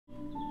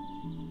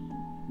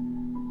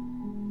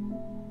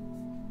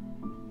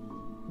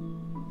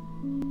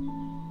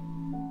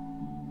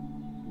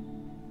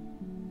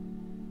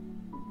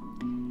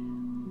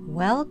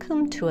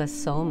Welcome to a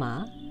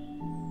SOMA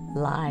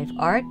Live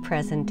Art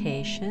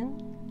Presentation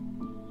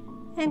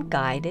and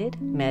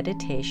Guided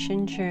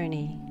Meditation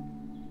Journey.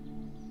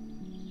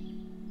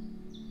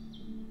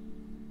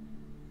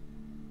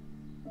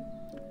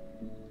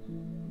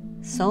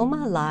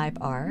 SOMA Live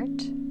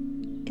Art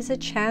is a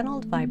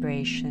channeled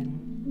vibration.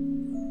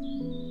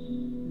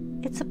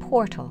 It's a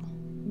portal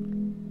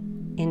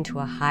into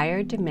a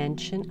higher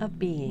dimension of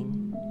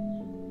being.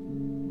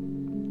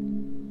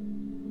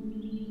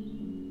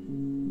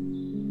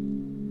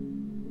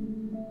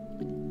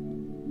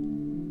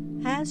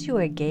 As you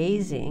are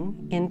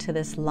gazing into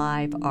this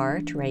live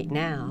art right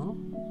now,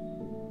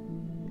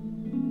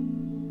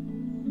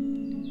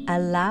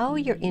 allow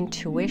your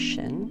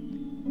intuition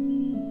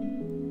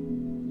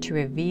to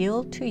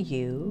reveal to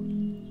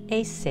you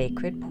a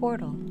sacred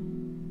portal.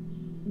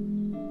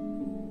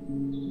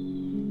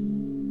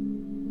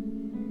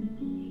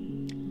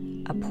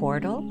 A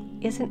portal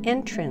is an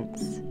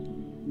entrance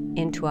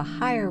into a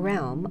higher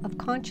realm of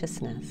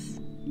consciousness.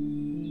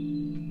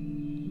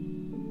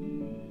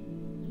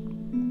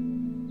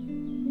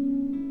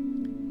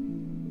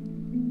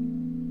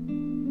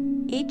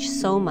 Each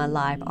SOMA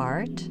Live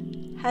Art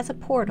has a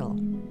portal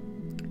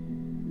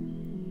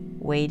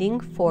waiting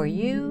for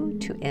you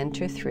to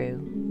enter through.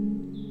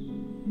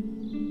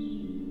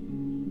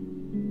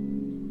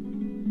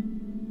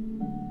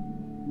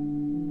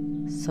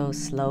 So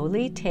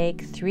slowly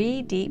take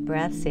 3 deep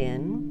breaths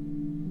in,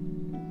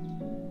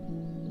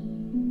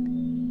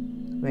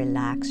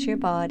 relax your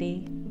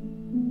body,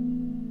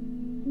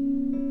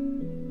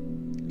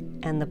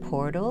 and the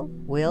portal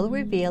will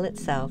reveal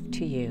itself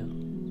to you.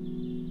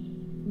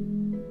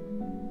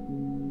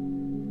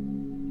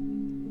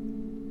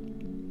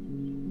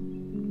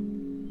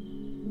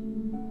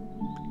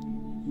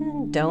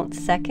 And don't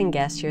second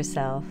guess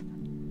yourself,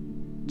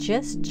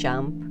 just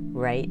jump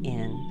right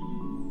in.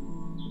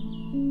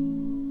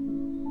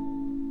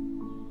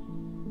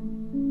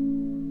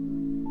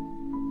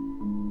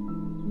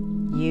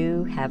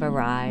 You have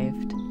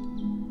arrived.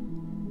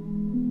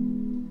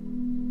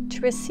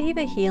 To receive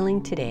a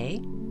healing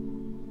today,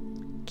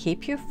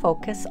 keep your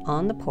focus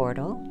on the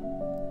portal.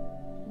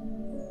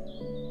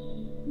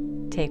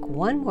 Take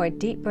 1 more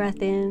deep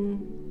breath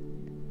in,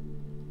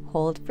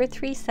 hold for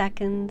 3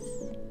 seconds,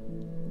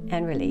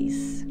 and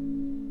release.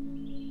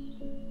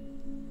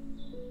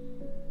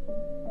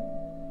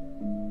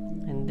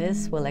 And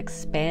this will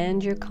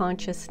expand your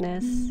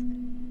consciousness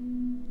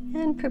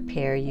and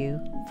prepare you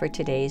for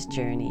today's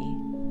journey.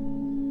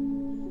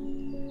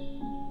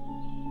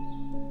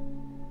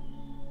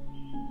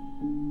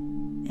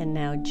 And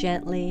now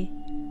gently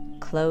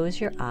close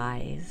your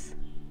eyes.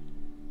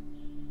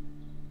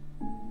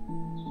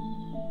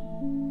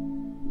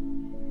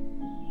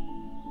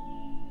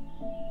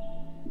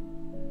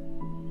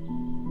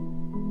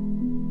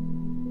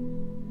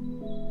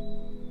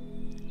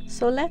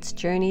 So let's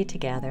journey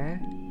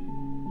together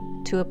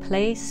to a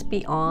place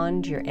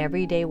beyond your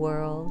everyday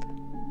world,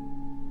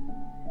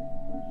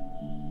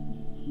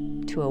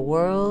 to a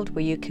world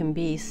where you can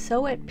be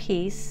so at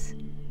peace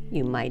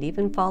you might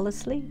even fall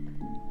asleep.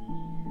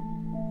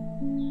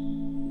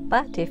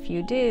 But if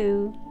you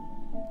do,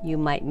 you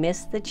might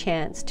miss the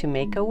chance to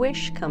make a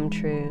wish come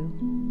true.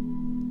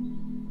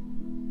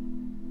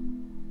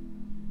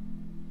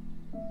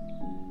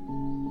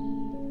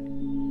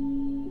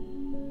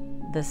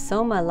 The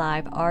SOMA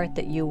Live Art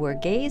that you were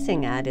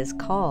gazing at is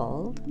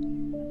called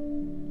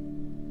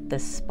the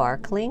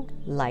Sparkling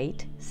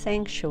Light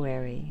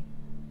Sanctuary.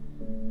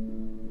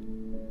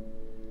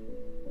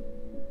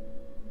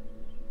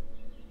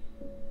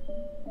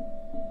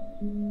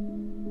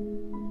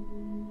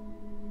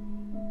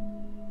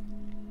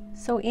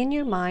 So in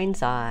your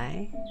mind's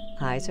eye,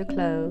 eyes are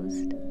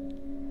closed,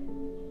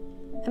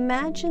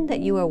 imagine that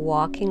you are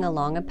walking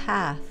along a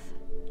path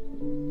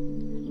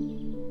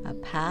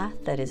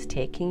that is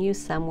taking you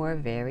somewhere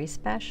very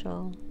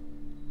special.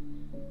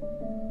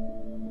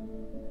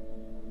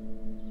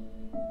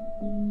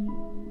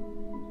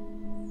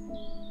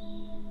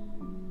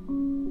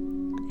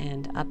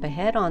 And up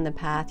ahead on the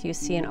path you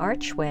see an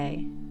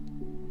archway,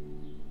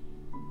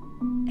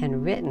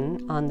 and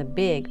written on the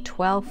big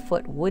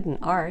 12-foot wooden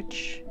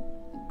arch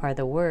are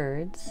the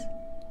words,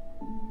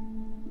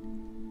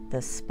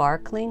 "The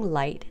Sparkling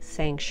Light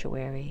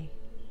Sanctuary."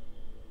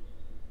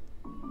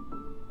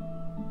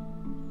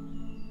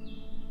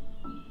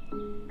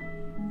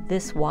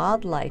 This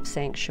wildlife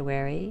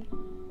sanctuary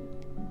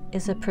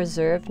is a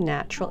preserved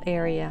natural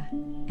area,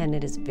 and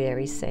it is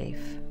very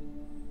safe.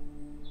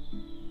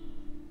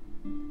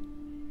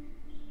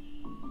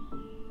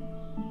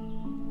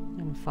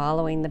 And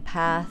following the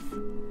path,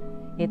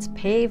 it's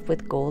paved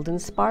with golden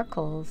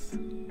sparkles.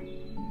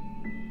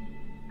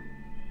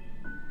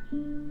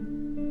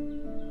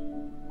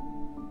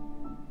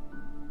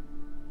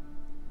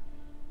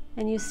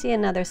 And you see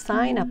another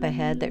sign up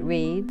ahead that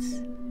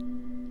reads,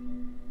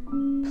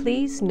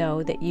 "Please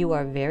know that you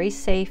are very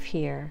safe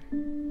here,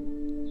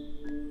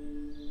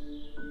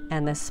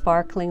 and the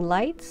sparkling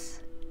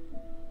lights,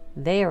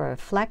 they are a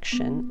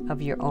reflection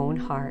of your own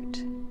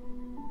heart."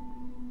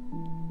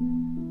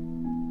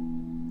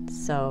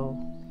 So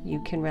you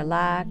can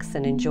relax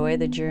and enjoy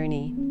the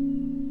journey,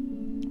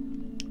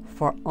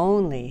 for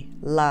only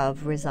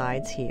love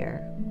resides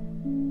here.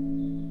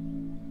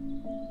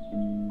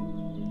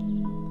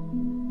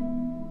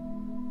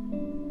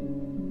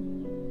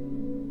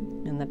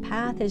 And the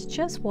path is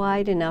just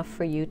wide enough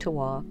for you to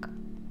walk.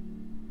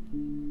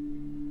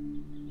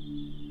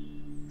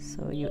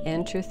 So you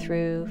enter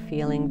through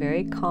feeling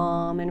very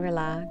calm and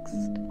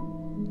relaxed.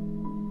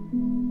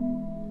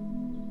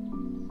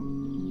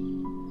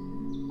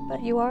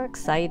 But you are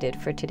excited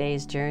for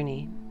today's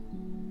journey.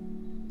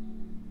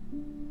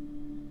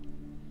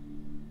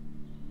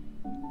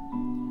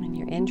 And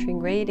you're entering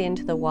right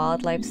into the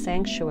wildlife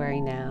sanctuary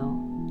now.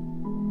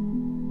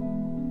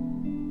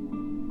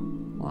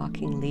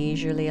 Walking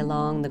leisurely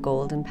along the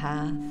golden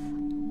path.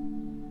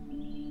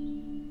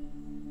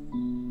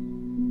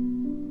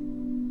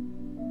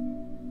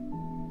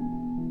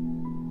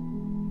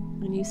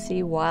 And you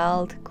see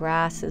wild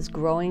grasses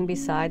growing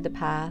beside the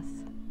path.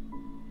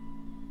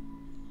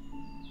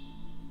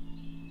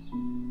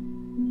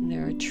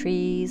 There are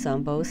trees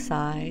on both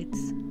sides.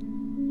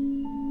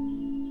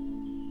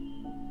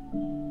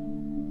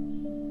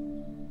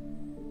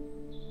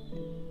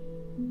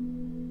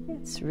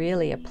 It's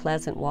really a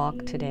pleasant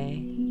walk today.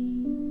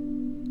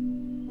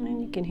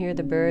 And you can hear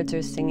the birds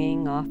are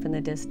singing off in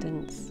the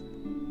distance.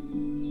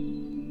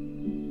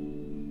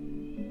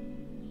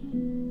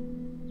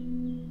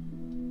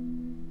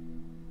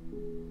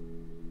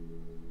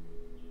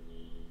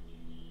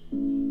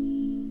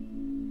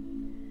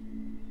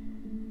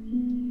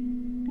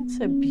 It's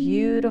a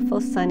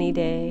beautiful sunny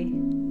day.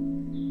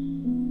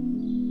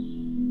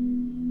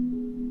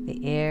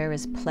 The air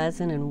is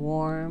pleasant and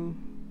warm.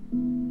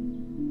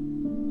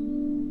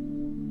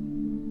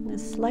 A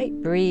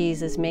slight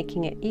breeze is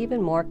making it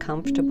even more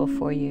comfortable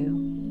for you.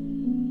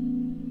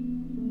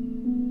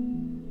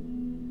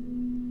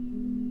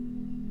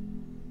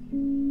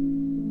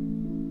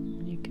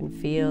 You can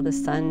feel the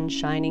sun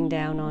shining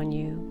down on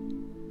you.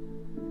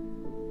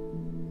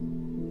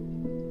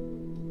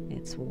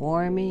 It's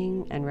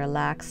warming and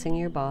relaxing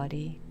your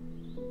body.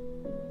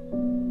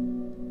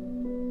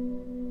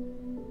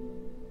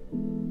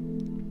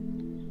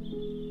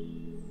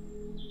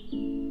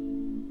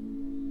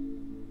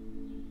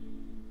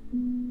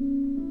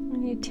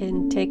 You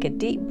can take a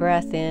deep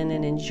breath in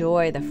and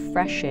enjoy the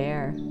fresh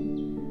air.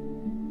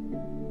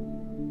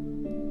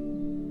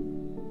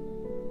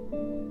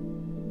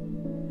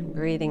 And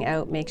breathing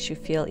out makes you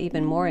feel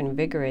even more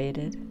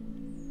invigorated.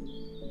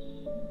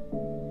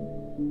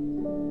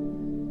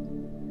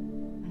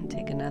 And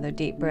take another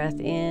deep breath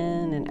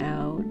in and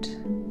out.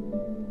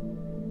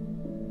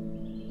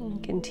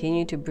 And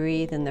continue to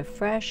breathe in the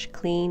fresh,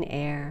 clean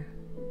air.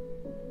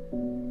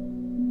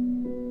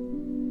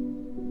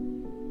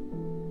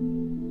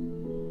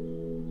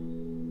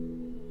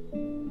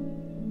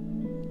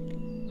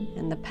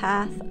 The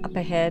path up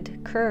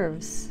ahead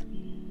curves,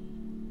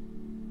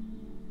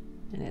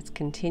 and it's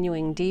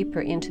continuing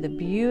deeper into the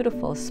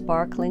beautiful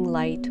sparkling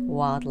light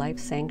wildlife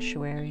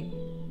sanctuary.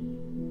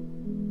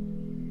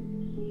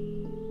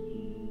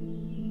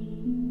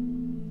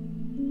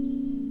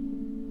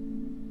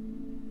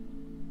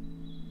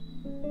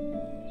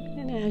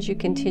 And as you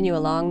continue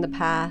along the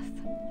path,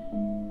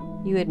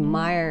 you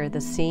admire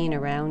the scene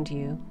around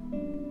you.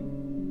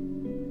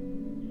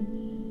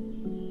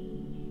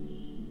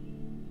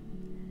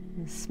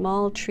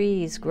 Small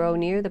trees grow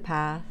near the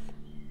path,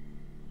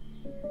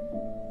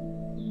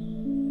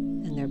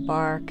 and their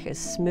bark is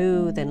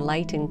smooth and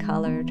light and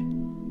colored,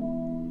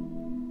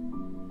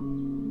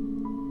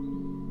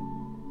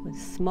 with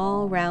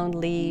small round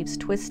leaves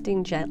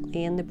twisting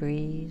gently in the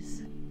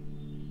breeze.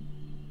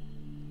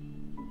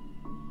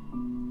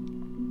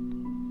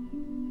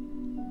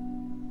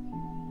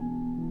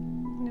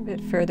 And a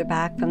bit further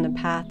back from the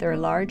path, there are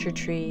larger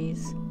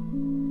trees.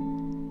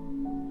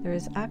 There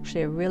is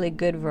actually a really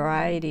good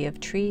variety of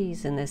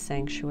trees in this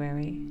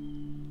sanctuary.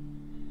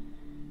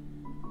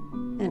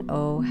 And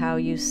oh, how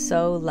you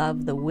so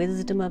love the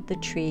wisdom of the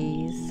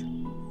trees.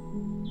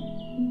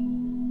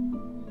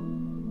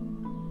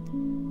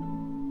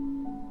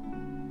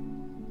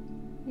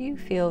 You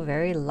feel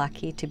very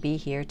lucky to be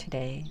here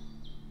today.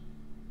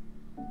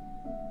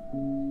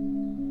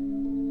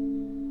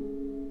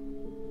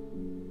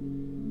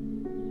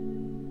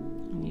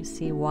 You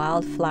see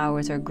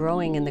wildflowers are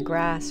growing in the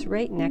grass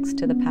right next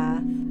to the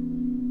path.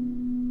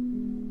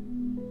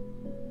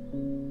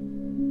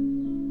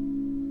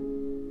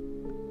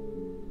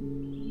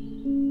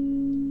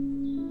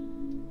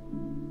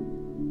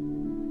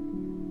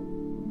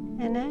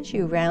 And as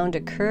you round a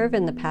curve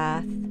in the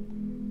path,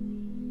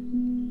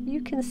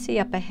 you can see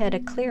up ahead a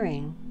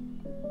clearing.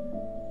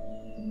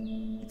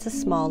 It's a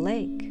small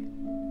lake.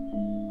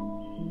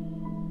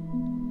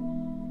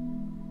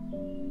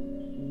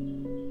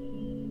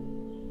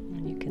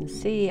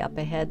 See up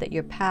ahead that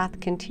your path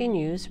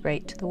continues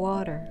right to the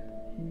water.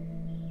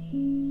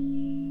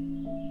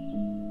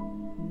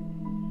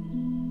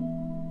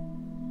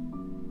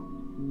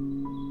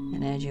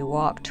 And as you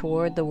walk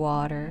toward the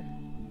water,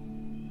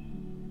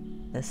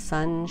 the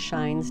sun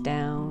shines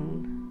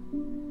down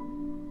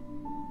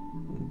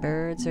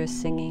birds are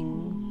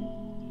singing.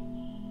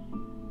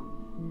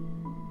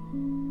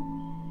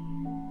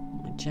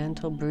 A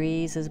gentle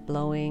breeze is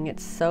blowing.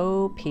 It's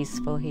so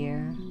peaceful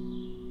here.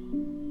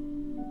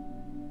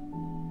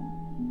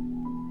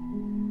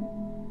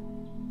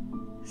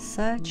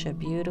 Such a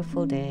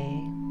beautiful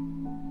day.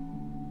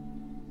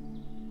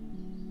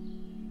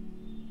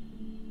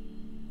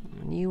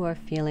 And you are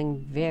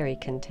feeling very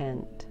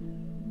content.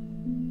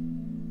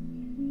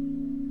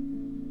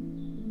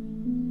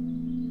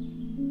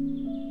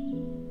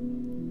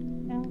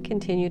 And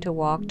continue to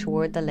walk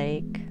toward the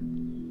lake.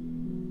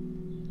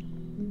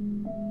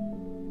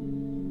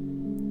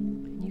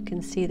 You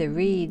can see the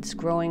reeds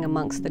growing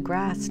amongst the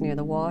grass near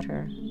the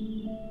water.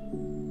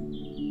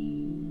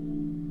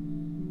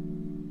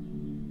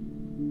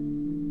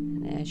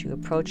 As you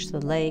approach the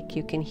lake,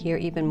 you can hear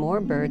even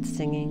more birds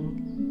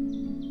singing.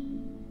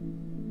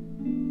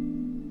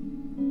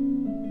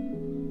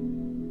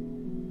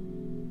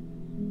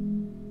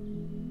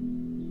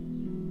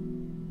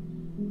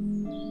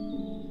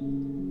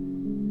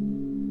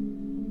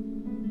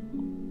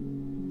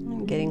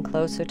 And getting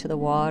closer to the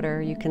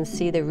water, you can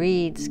see the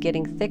reeds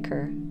getting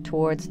thicker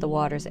towards the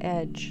water's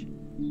edge.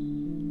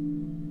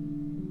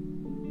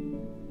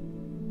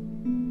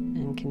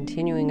 And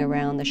continuing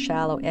around the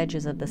shallow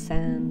edges of the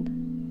sand.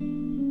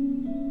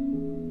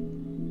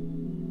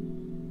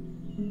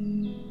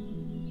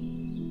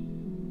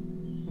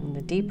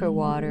 The deeper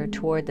water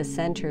toward the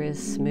center is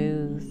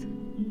smooth.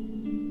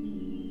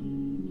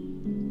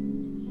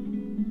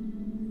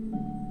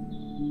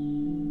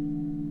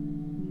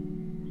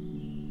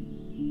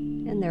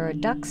 And there are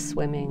ducks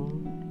swimming.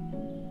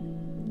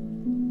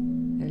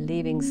 They're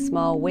leaving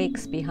small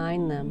wakes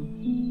behind them.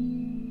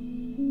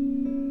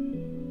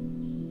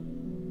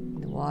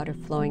 The water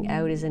flowing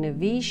out is in a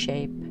V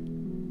shape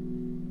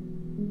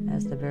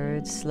as the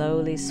birds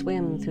slowly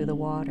swim through the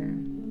water.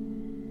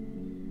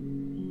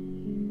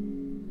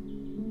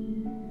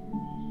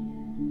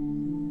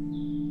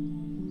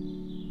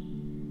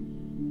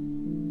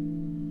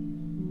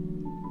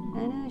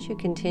 As you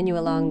continue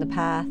along the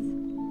path,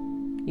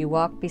 you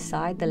walk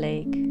beside the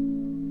lake,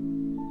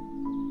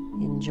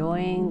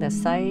 enjoying the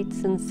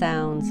sights and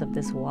sounds of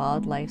this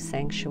wildlife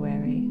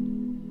sanctuary.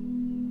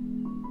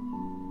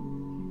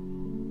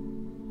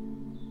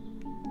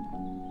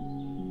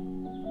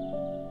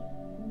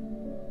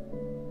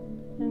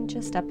 And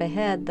just up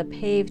ahead, the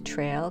paved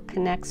trail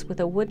connects with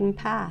a wooden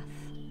path.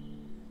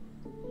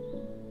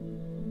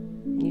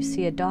 And you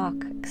see a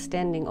dock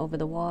extending over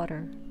the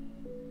water.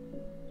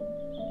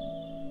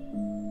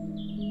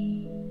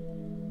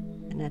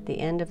 And at the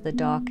end of the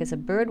dock is a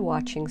bird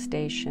watching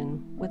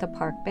station with a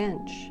park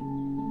bench.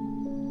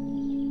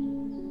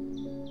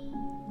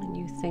 And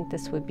you think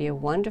this would be a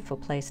wonderful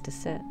place to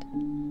sit.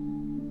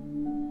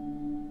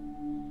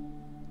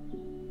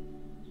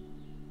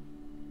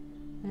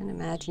 And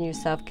imagine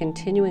yourself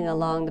continuing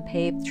along the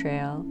paved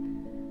trail.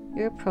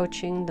 You're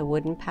approaching the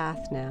wooden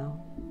path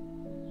now.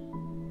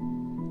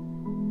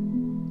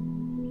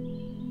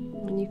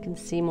 And you can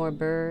see more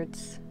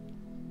birds.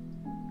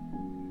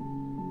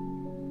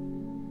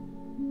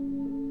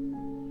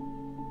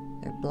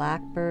 They're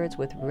blackbirds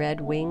with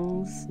red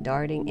wings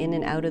darting in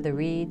and out of the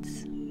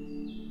reeds.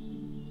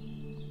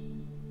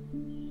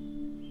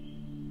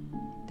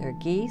 They're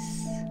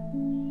geese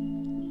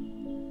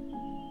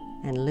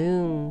and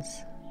loons,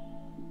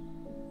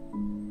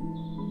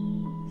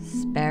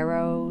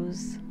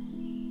 sparrows,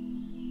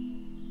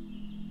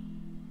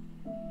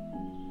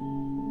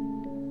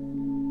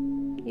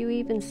 you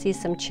even see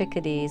some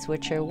chickadees,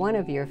 which are one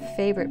of your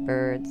favorite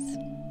birds.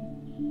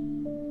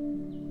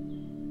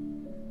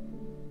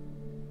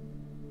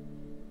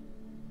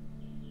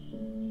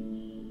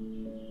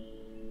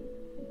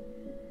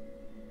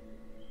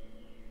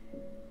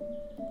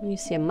 You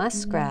see a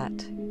muskrat,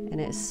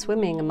 and it is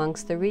swimming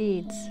amongst the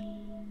reeds.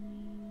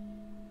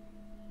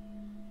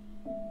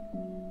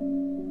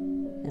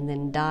 And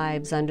then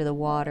dives under the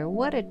water.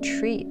 What a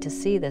treat to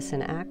see this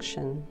in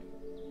action.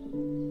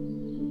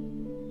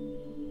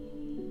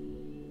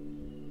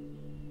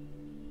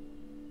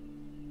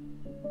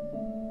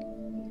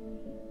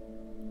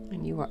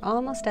 And you are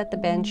almost at the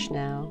bench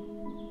now.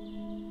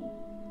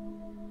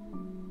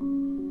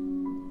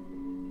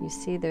 You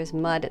see there's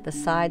mud at the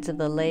sides of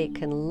the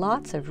lake and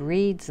lots of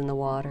reeds in the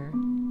water.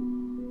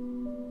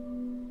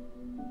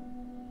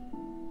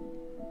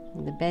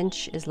 And the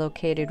bench is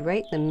located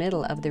right in the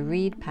middle of the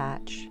reed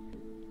patch,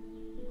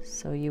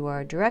 so you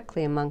are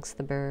directly amongst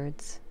the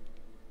birds.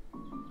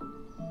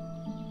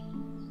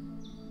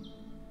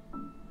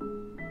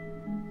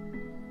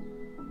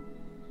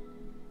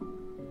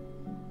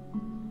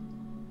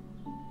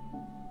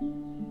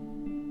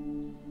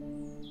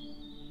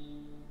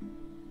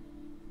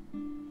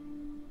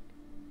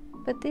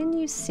 But then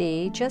you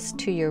see, just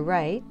to your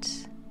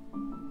right,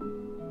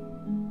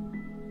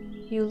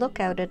 you look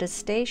out at a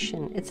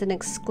station. It's an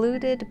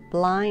excluded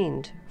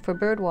blind for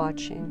bird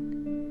watching.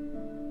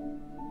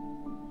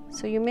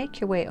 So you make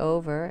your way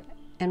over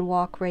and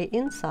walk right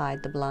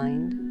inside the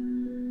blind.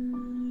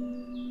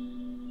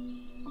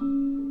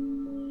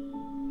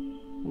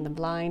 And the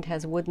blind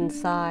has wooden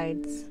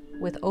sides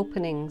with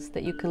openings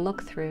that you can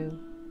look through.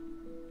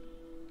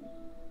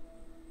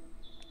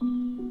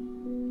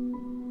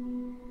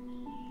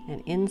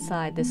 And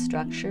inside this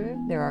structure,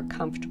 there are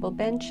comfortable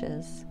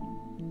benches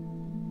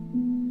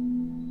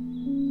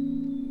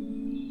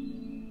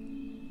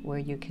where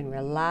you can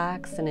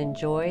relax and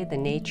enjoy the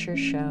nature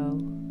show.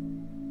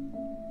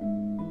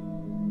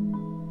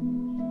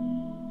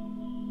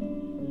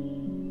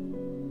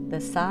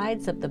 The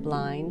sides of the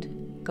blind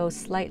go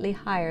slightly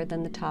higher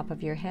than the top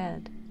of your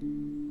head.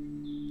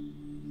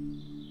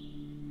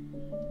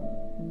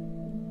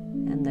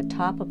 And the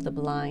top of the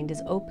blind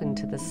is open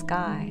to the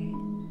sky.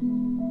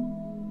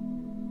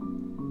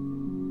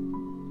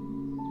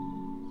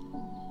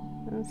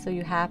 And so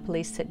you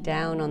happily sit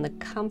down on the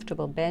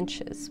comfortable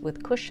benches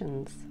with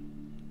cushions.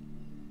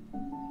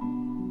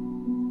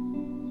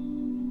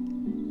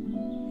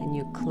 And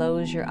you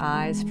close your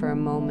eyes for a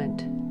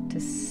moment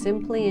to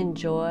simply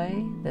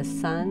enjoy the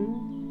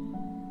sun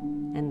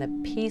and the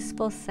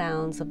peaceful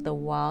sounds of the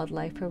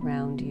wildlife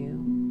around you.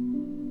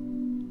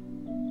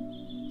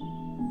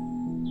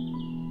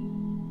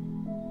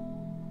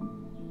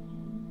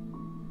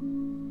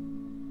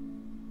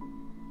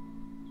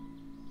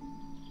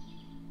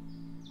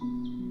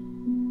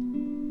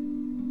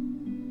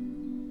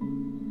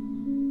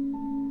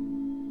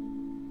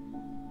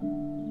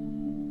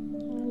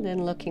 And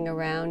then looking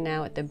around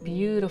now at the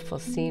beautiful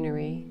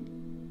scenery.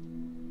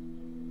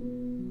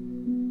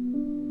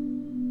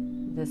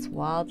 This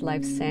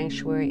wildlife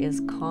sanctuary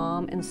is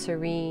calm and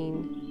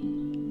serene,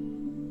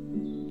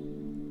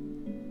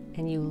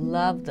 and you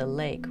love the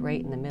lake right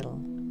in the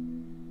middle.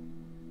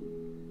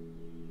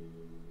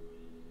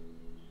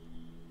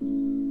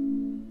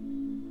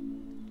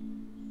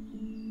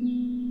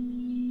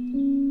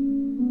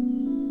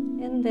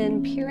 And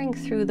then peering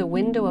through the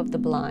window of the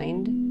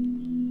blind,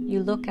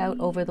 you look out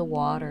over the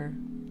water.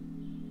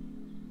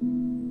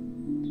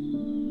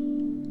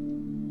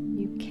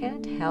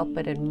 Can't help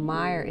but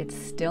admire its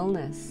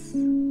stillness.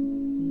 And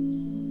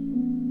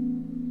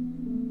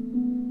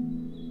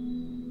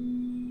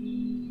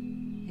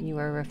you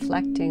are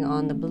reflecting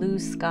on the blue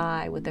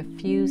sky with a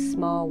few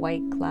small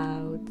white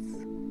clouds.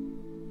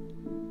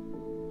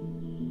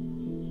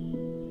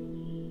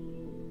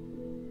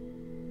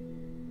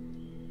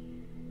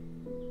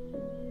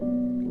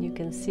 And you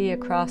can see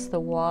across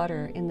the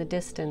water in the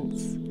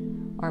distance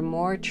are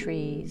more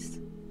trees.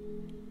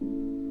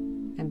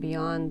 And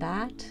beyond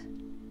that,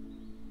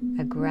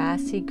 a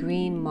grassy,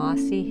 green,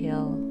 mossy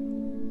hill.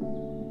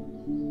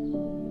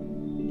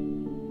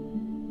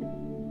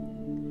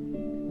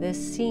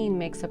 This scene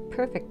makes a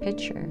perfect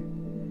picture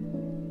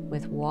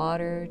with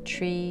water,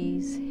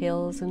 trees,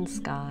 hills, and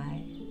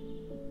sky.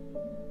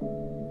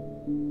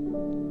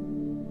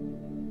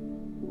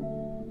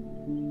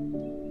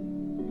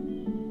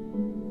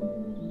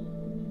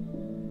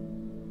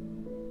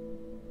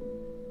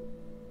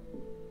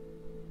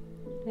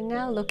 And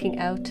now looking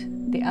out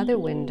the other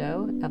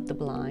window of the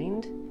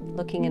blind,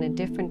 looking in a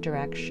different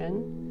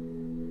direction,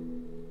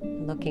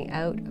 looking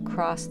out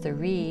across the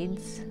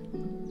reeds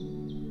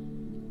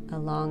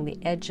along the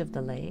edge of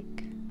the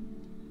lake.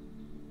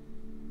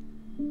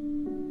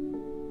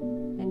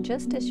 And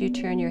just as you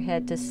turn your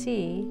head to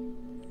see,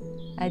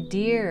 a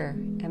deer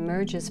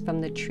emerges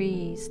from the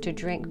trees to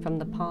drink from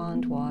the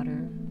pond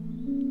water,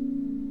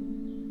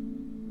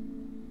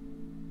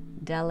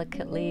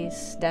 delicately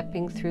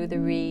stepping through the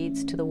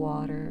reeds to the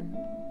water.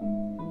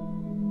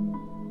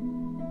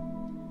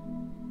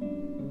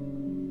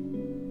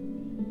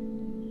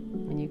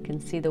 You can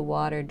see the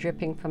water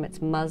dripping from its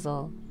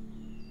muzzle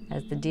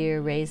as the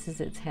deer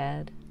raises its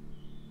head.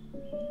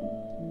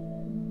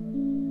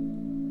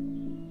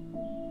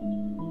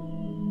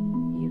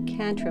 You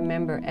can't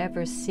remember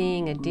ever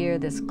seeing a deer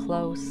this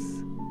close.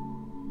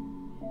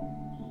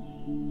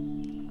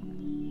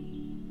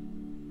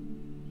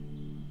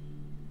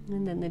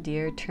 And then the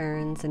deer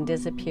turns and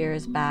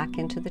disappears back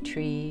into the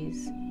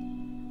trees.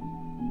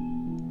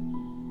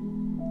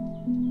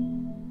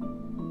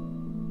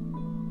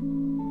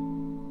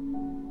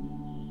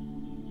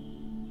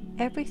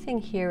 Everything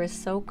here is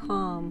so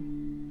calm,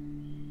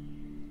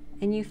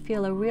 and you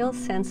feel a real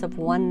sense of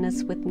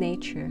oneness with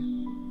nature.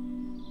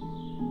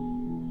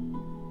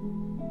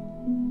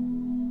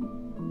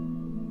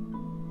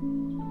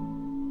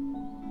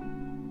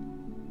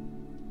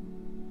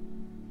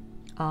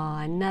 Ah,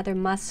 another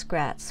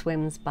muskrat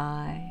swims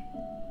by.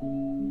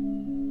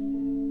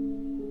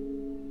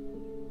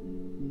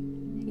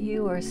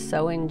 You are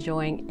so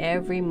enjoying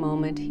every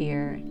moment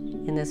here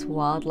in this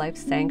wildlife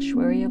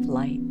sanctuary of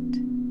light.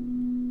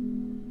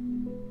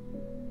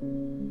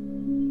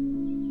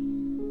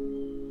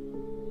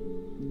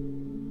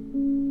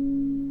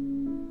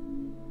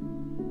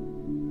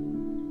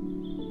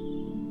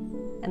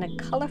 And a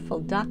colorful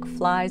duck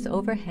flies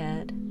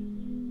overhead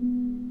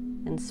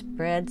and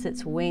spreads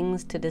its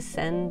wings to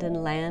descend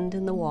and land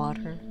in the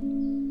water.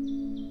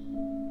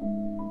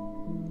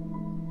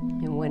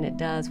 And when it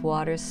does,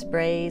 water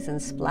sprays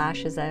and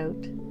splashes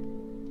out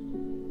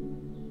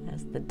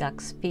as the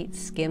duck's feet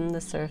skim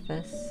the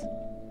surface.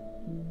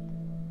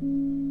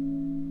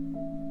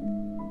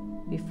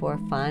 before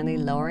finally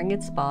lowering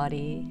its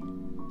body,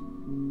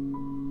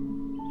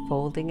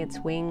 folding its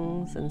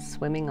wings and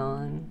swimming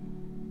on.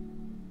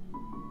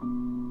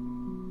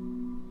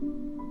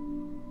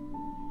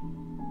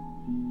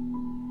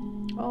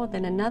 Oh,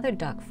 then another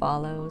duck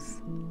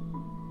follows,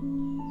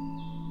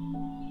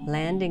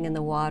 landing in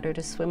the water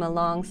to swim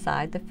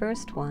alongside the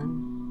first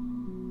one.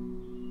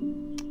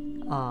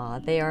 Ah,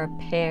 they are a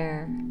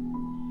pair,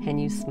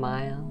 and you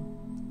smile.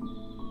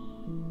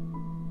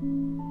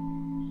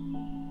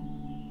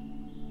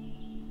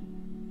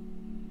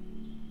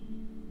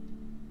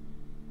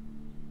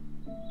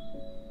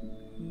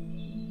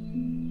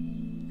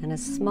 And a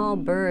small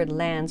bird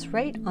lands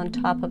right on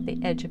top of the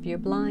edge of your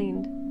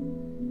blind.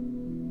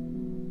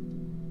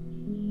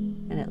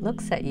 And it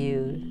looks at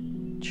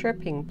you,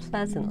 chirping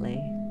pleasantly.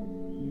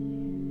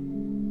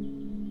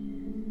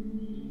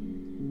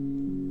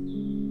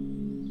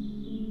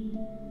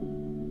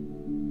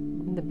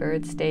 And the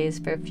bird stays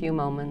for a few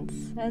moments,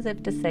 as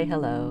if to say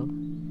hello,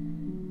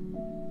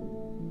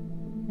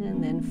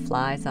 and then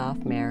flies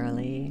off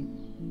merrily.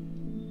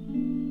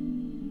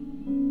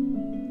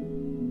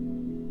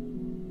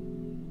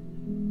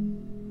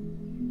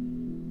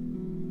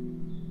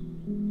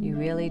 You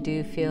really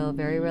do feel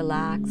very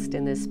relaxed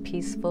in this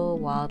peaceful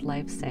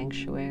wildlife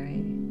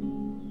sanctuary.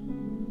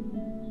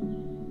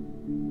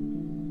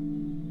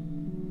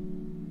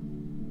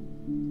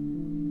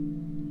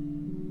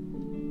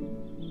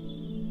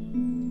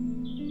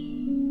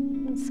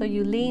 And so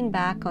you lean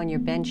back on your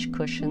bench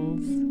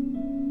cushions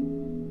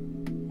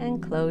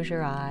and close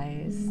your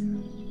eyes.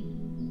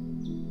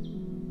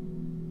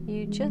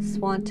 You just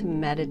want to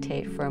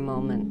meditate for a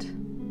moment.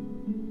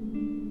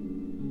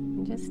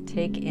 Just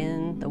take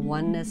in the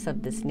oneness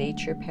of this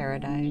nature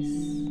paradise.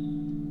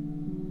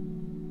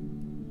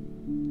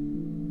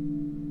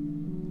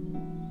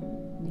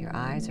 Your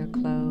eyes are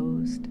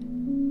closed,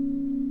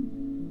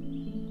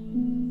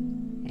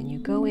 and you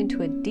go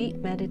into a deep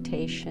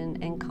meditation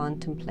and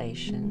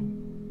contemplation.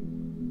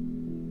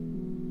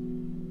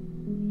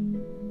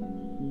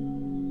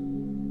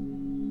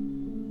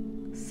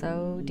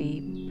 So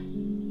deep.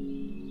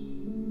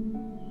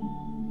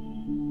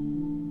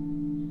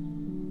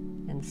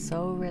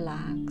 So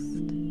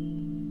relaxed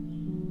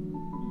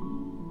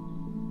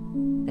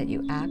that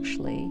you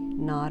actually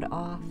nod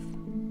off.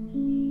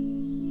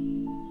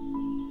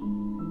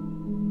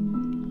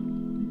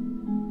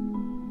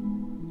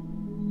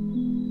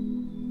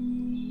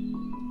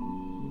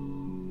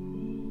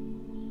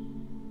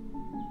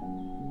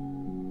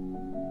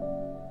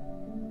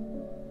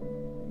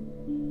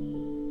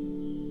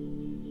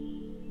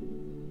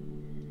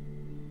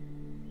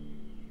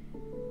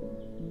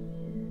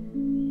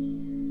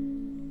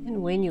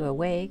 When you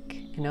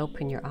awake and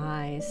open your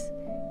eyes,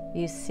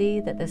 you see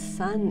that the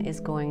sun is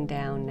going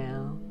down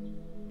now.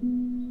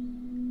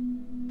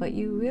 But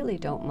you really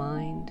don't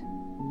mind,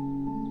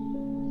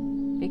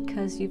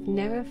 because you've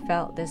never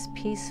felt this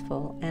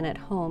peaceful and at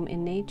home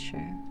in nature.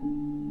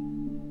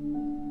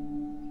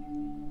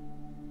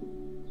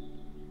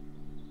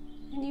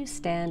 And you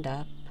stand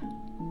up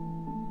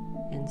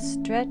and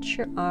stretch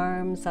your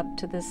arms up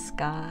to the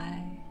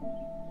sky.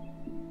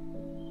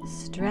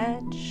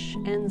 Stretch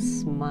and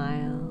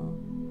smile.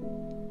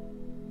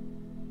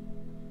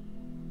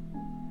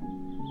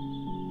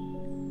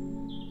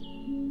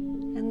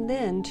 And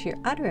then, to your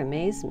utter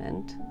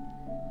amazement,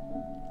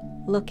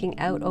 looking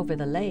out over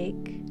the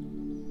lake,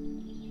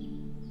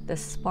 the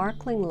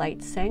sparkling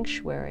light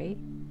sanctuary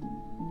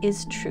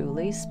is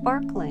truly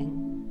sparkling.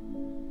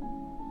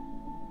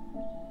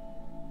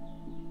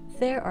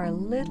 There are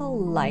little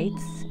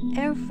lights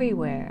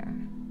everywhere.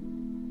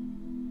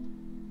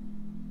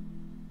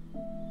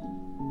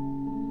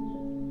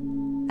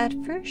 At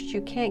first,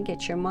 you can't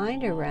get your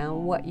mind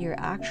around what you're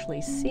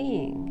actually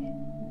seeing.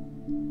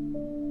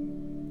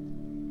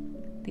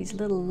 These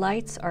little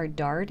lights are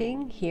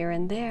darting here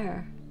and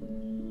there.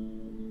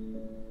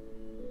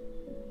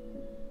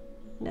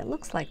 And it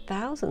looks like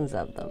thousands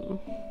of them.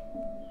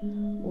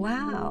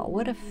 Wow,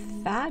 what a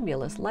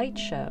fabulous light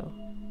show.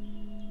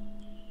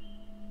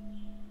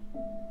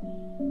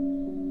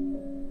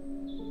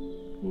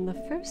 And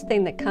the first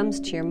thing that comes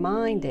to your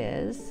mind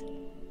is,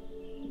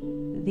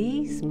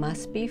 these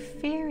must be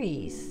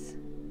fairies.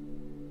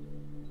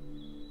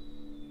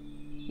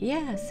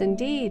 Yes,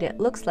 indeed, it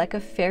looks like a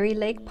fairy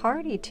lake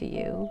party to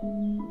you.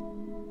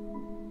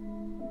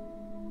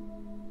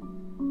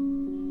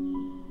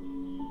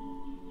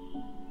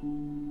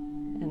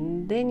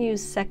 And then you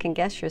second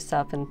guess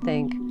yourself and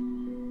think,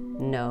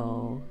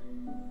 no,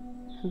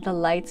 the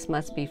lights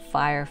must be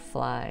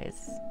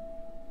fireflies.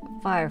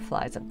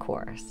 Fireflies, of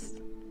course.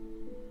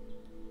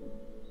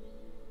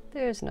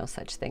 There's no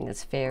such thing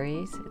as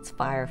fairies. It's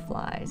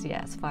fireflies.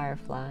 Yes,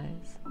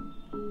 fireflies.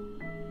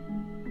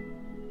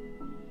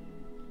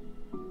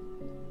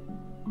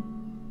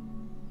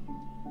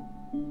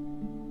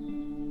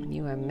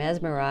 You are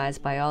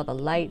mesmerized by all the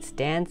lights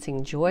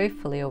dancing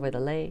joyfully over the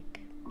lake.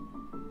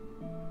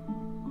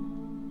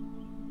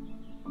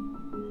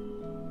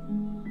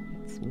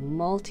 It's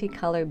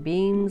multicolored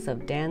beams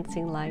of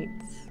dancing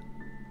lights.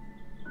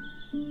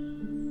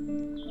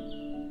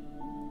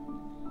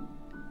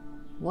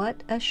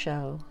 What a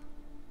show.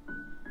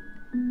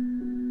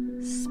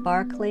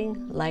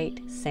 Sparkling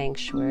Light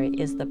Sanctuary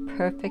is the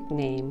perfect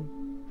name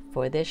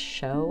for this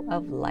show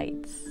of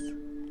lights,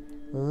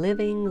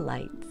 living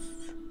lights.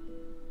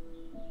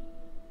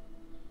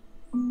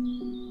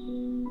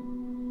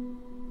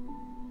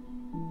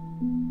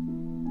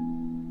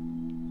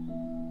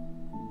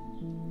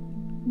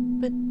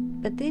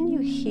 But then you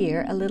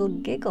hear a little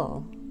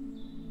giggle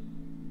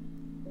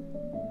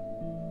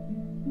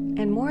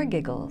and more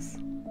giggles.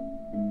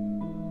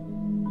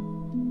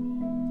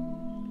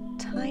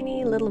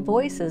 Tiny little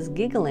voices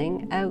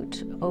giggling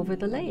out over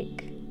the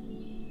lake.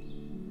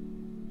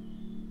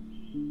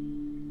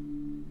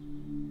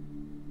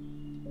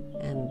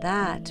 And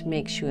that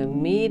makes you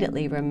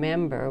immediately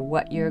remember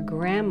what your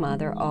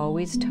grandmother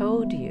always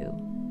told you.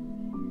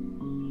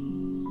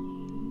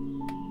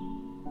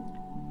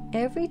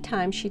 Every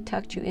time she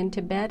tucked you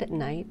into bed at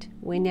night,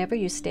 whenever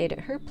you stayed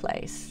at her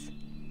place,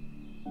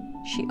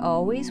 she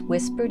always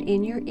whispered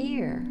in your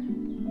ear,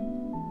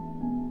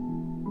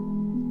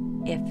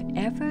 "If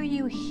ever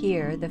you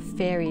hear the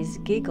fairies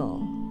giggle,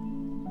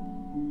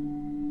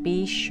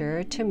 be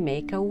sure to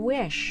make a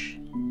wish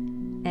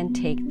and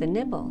take the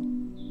nibble.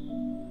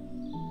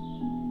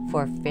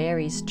 For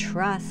fairies'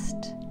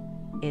 trust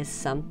is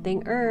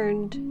something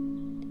earned.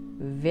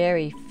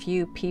 Very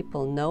few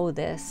people know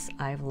this,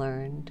 I've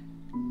learned."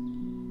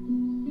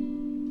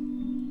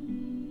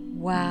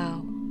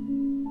 Wow,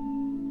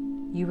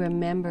 you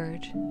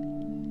remembered,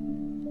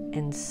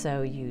 and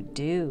so you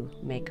do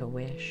make a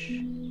wish.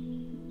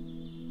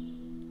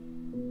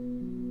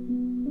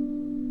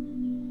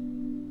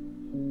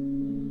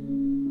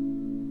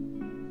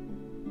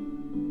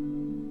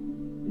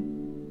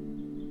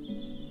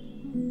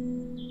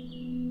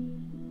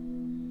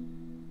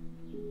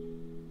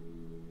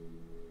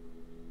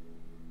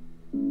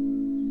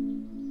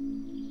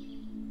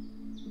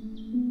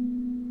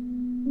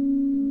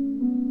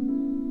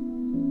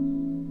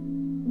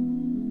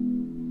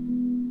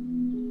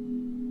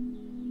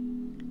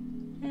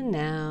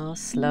 Now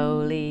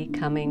slowly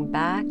coming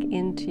back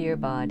into your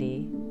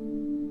body.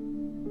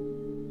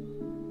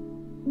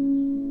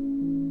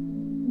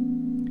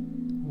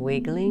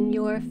 Wiggling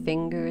your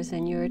fingers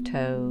and your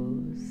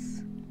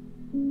toes.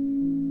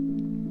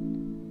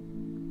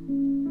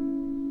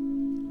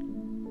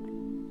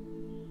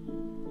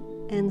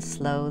 And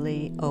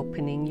slowly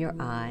opening your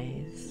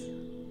eyes.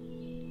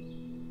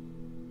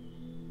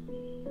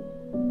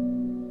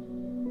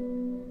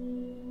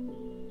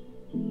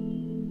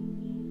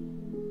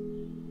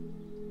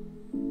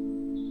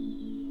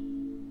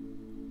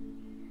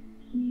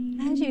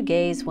 As you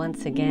gaze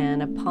once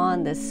again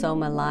upon this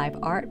SOMA Live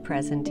Art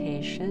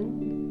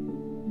Presentation,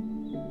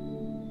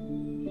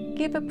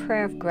 give a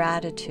prayer of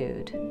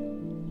gratitude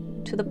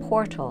to the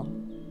portal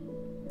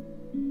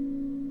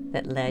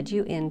that led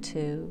you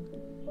into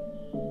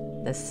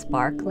the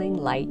Sparkling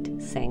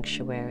Light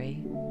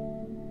Sanctuary.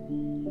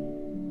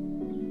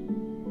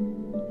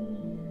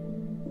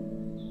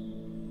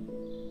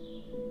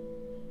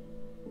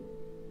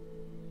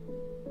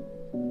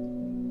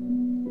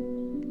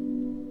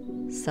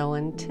 So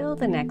until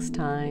the next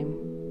time,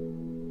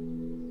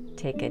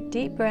 take a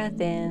deep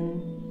breath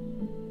in,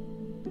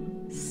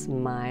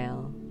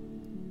 smile.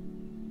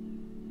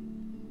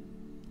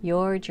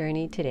 Your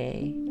journey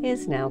today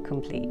is now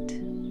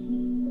complete.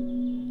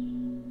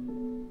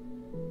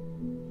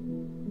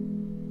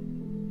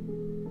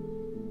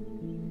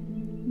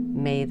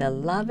 May the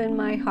love in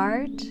my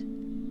heart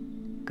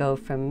go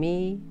from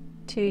me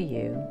to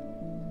you.